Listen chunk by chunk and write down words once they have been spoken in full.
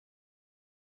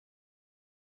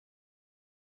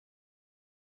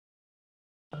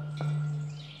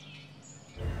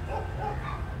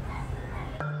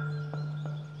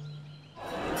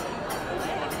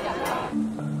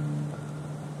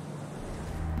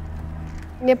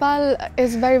Nepal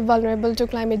is very vulnerable to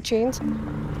climate change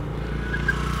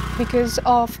because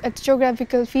of its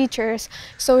geographical features,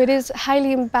 so it is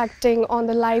highly impacting on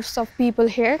the lives of people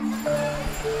here.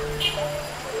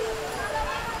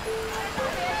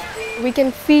 We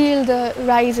can feel the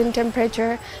rise in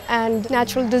temperature and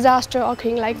natural disaster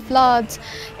occurring like floods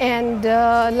and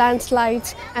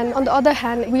landslides. And on the other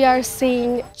hand, we are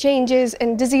seeing changes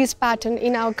in disease pattern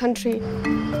in our country.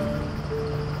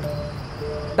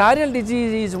 Diarrheal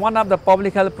disease is one of the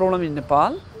public health problems in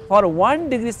Nepal. For 1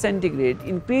 degree centigrade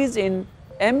increase in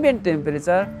ambient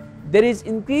temperature, there is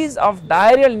increase of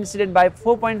diarrheal incidence by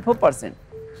 4.4%.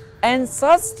 And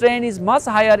such trend is much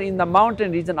higher in the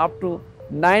mountain region, up to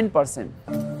 9%.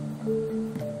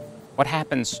 What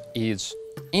happens is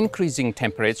increasing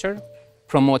temperature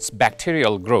promotes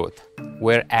bacterial growth,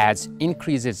 whereas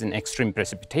increases in extreme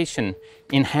precipitation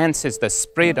enhances the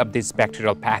spread of these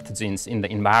bacterial pathogens in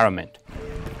the environment.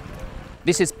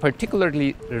 This is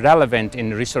particularly relevant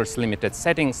in resource-limited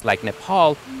settings like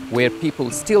Nepal, where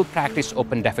people still practice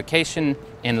open defecation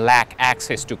and lack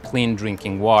access to clean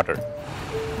drinking water.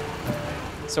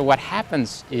 So what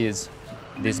happens is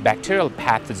these bacterial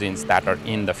pathogens that are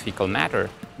in the fecal matter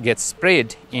get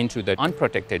spread into the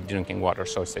unprotected drinking water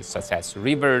sources such as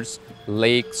rivers,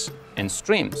 lakes, and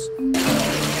streams.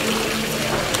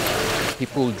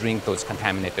 People drink those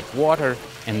contaminated water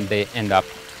and they end up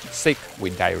sick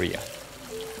with diarrhea.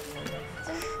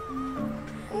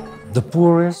 The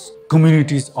poorest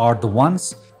communities are the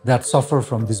ones that suffer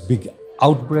from these big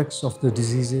outbreaks of the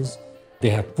diseases. They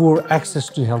have poor access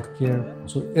to healthcare,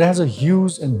 so it has a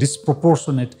huge and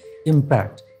disproportionate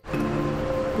impact.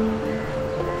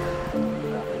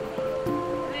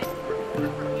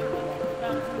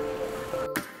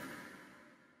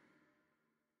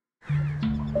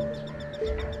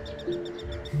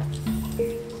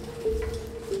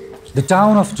 The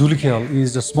town of Dhulikhel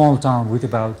is a small town with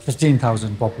about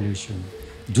 15,000 population.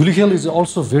 Dhulikhel is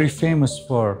also very famous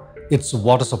for its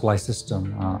water supply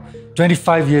system.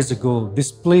 25 years ago,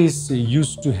 this place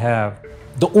used to have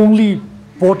the only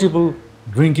portable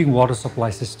drinking water supply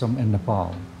system in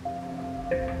Nepal.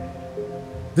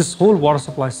 This whole water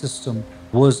supply system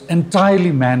was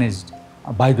entirely managed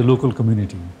by the local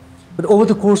community. But over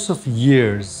the course of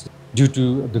years, due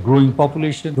to the growing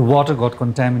population, the water got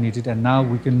contaminated, and now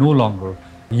we can no longer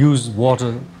use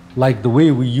water like the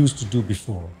way we used to do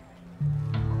before.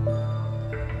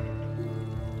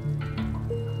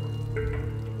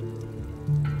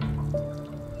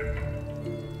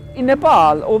 In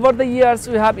Nepal, over the years,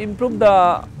 we have improved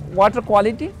the water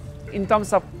quality in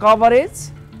terms of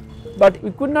coverage, but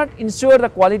we could not ensure the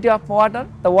quality of water.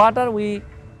 The water we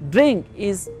drink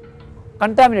is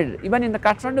contaminated. Even in the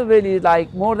Kathmandu Valley,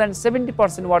 like more than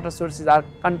 70% water sources are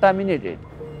contaminated.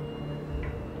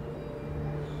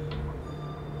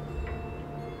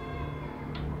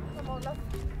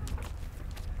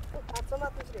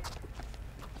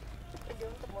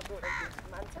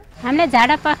 हामीले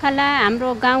झाडापाखाला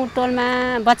हाम्रो गाउँ टोलमा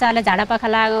बच्चालाई झाडापाखा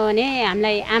लाग्यो भने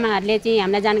हामीलाई आमाहरूले चाहिँ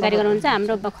हामीलाई जानकारी गराउनुहुन्छ,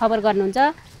 हाम्रो खबर गर्नुहुन्छ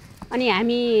अनि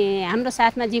हामी हाम्रो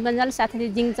साथमा जीवनजल साथै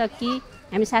जिङचक्की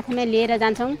हामी साथैमा लिएर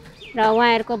जान्छौं र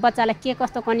उहाँहरुको बच्चालाई के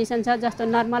कस्तो कन्डिसन छ जस्तो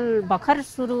नर्मल भर्खर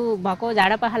सुरु भएको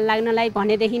झाडापाखाला लाग्नलाई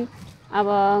भनेदेखि अब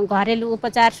घरेलु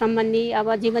उपचार सम्बन्धी अब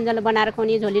जीवनजल बनाएर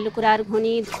खुवाउने झोलिलो कुराहरु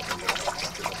खुवाउने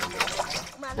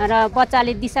र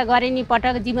बच्चाले दिशा गरे नि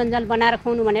पटक जीवनजल बनाएर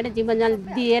खुवाउनु भनेर जीवनजल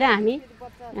दिएर हामी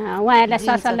उहाँहरुलाई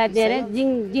सरसल्लाह दिएर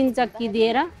जिङचक्की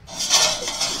दिएर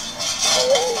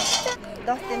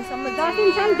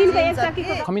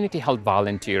Community health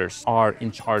volunteers are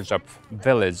in charge of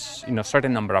village,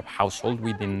 certain number of households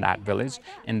within that village,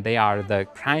 and they are the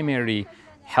primary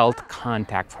health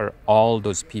contact for all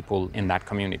those people in that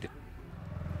community.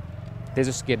 They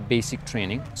just get basic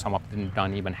training. Some of them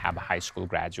don't even have a high school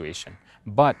graduation,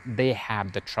 but they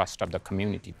have the trust of the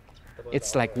community.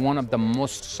 It's like one of the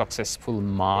most successful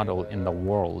model in the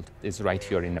world is right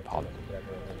here in Nepal.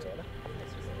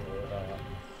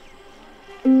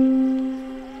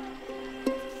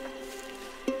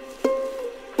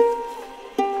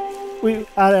 We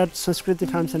are at Sanskriti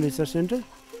Farms and Research Center.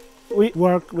 We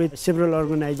work with several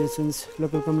organizations,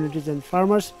 local communities and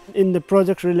farmers in the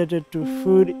project related to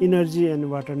food, energy and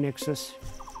water nexus.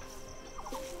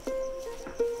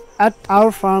 At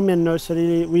our farm and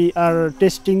nursery, we are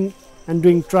testing and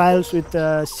doing trials with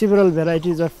several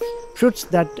varieties of fruits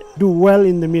that do well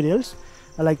in the meadows,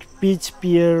 like peach,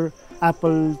 pear,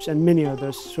 apples and many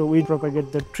others. So we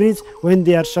propagate the trees when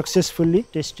they are successfully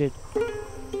tested.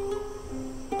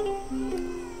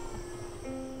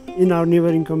 In our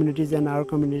neighboring communities and our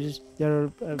communities, there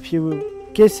are a few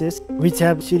cases which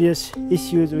have serious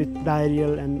issues with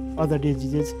diarrheal and other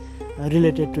diseases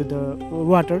related to the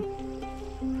water.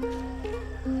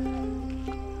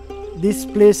 This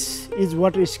place is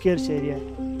water scarce area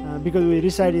because we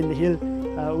reside in the hill.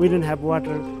 We don't have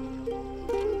water.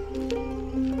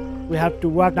 We have to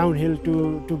walk downhill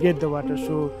to get the water.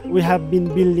 So we have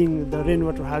been building the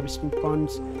rainwater harvesting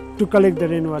ponds to collect the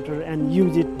rainwater and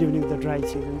use it during the dry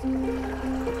seasons.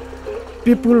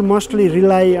 People mostly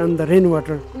rely on the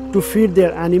rainwater to feed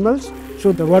their animals,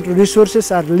 so the water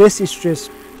resources are less stressed.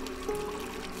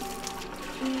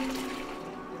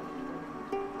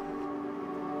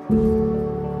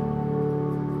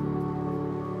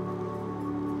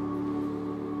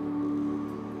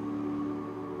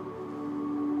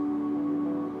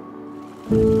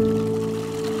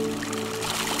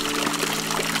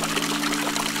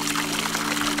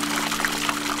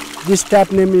 This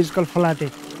tap name is called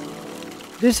Falate.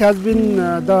 This has been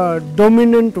the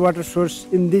dominant water source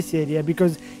in this area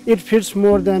because it feeds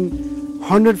more than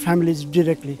 100 families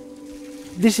directly.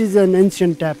 This is an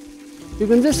ancient tap. You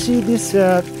can just see this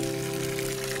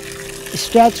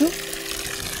statue.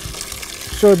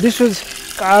 So this was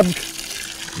carved,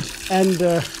 and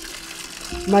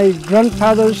my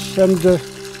grandfathers and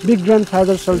big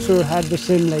grandfathers also had the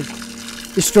same like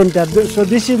stone tap. So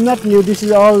this is not new, this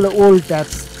is all the old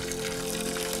taps.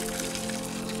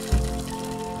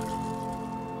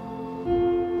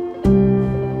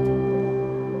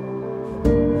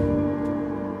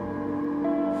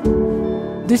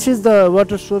 This is the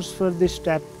water source for this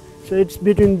tap. So it's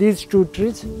between these two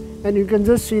trees, and you can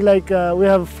just see like we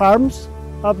have farms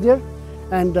up there,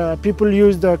 and people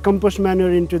use the compost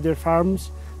manure into their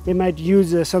farms. They might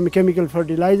use some chemical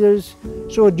fertilizers.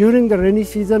 So during the rainy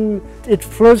season, it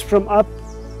flows from up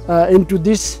into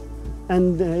this,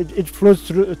 and it flows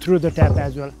through the tap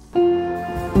as well.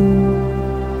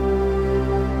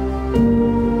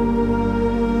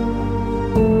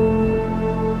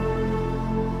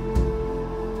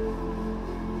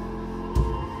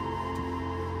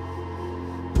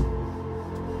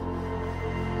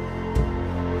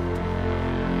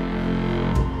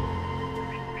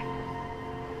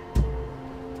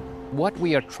 What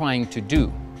we are trying to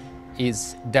do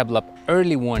is develop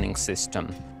early warning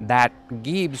system that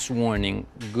gives warning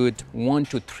good 1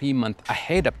 to 3 months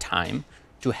ahead of time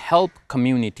to help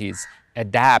communities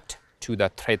adapt to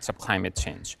the threats of climate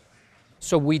change.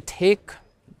 So we take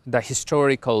the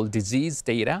historical disease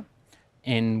data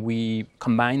and we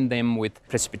combine them with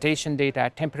precipitation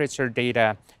data, temperature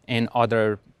data, and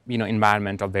other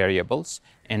environmental variables,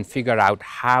 and figure out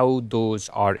how those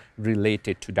are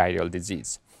related to diarrheal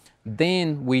disease.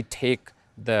 Then we take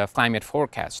the climate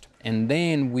forecast, and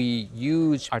then we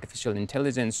use artificial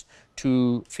intelligence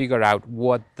to figure out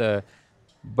what the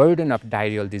burden of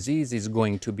diarrheal disease is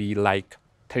going to be like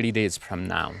 30 days from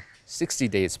now, 60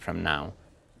 days from now,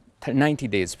 90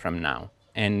 days from now,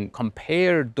 and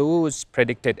compare those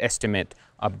predicted estimate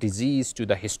of disease to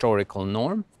the historical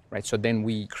norm, right? So then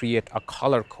we create a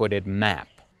color-coded map.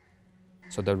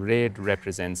 So the red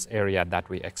represents area that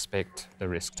we expect the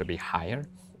risk to be higher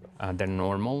than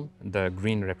normal. The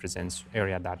green represents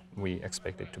area that we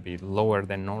expect it to be lower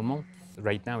than normal.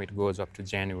 Right now it goes up to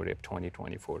January of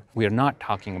 2024. We are not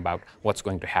talking about what's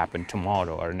going to happen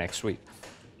tomorrow or next week.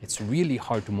 It's really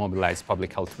hard to mobilize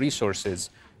public health resources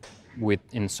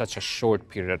in such a short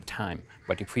period of time.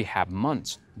 But if we have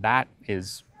months, that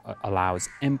allows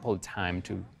ample time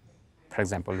to, for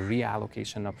example,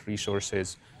 reallocation of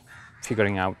resources,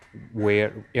 figuring out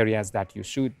where areas that you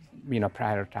should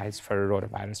prioritize for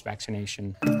rotavirus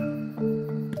vaccination.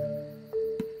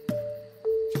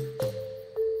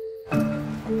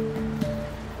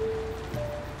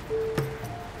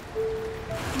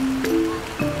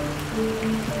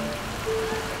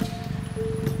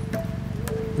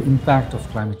 The impact of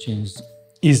climate change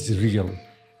is real.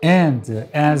 And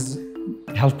as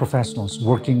health professionals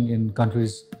working in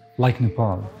countries like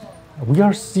Nepal, we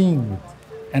are seeing it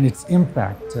and its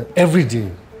impact every day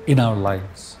in our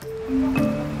lives.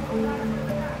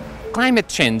 Climate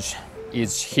change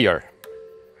is here.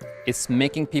 It's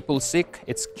making people sick,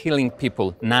 it's killing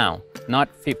people now, not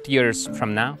 50 years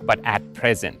from now, but at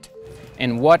present.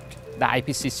 And what the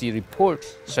IPCC report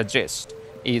suggests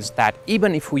is that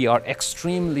even if we are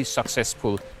extremely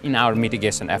successful in our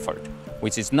mitigation effort,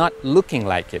 which is not looking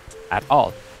like it at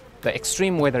all, the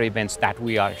extreme weather events that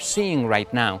we are seeing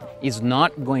right now is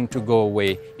not going to go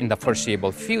away in the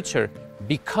foreseeable future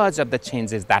because of the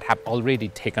changes that have already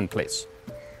taken place.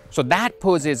 So that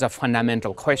poses a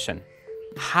fundamental question.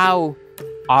 How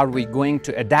are we going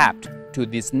to adapt to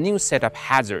this new set of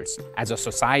hazards as a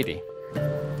society?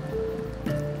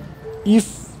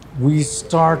 If we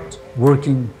start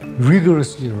working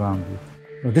rigorously around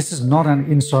it. This is not an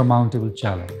insurmountable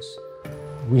challenge.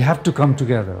 We have to come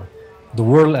together, the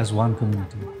world as one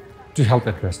community, to help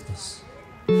address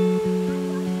this.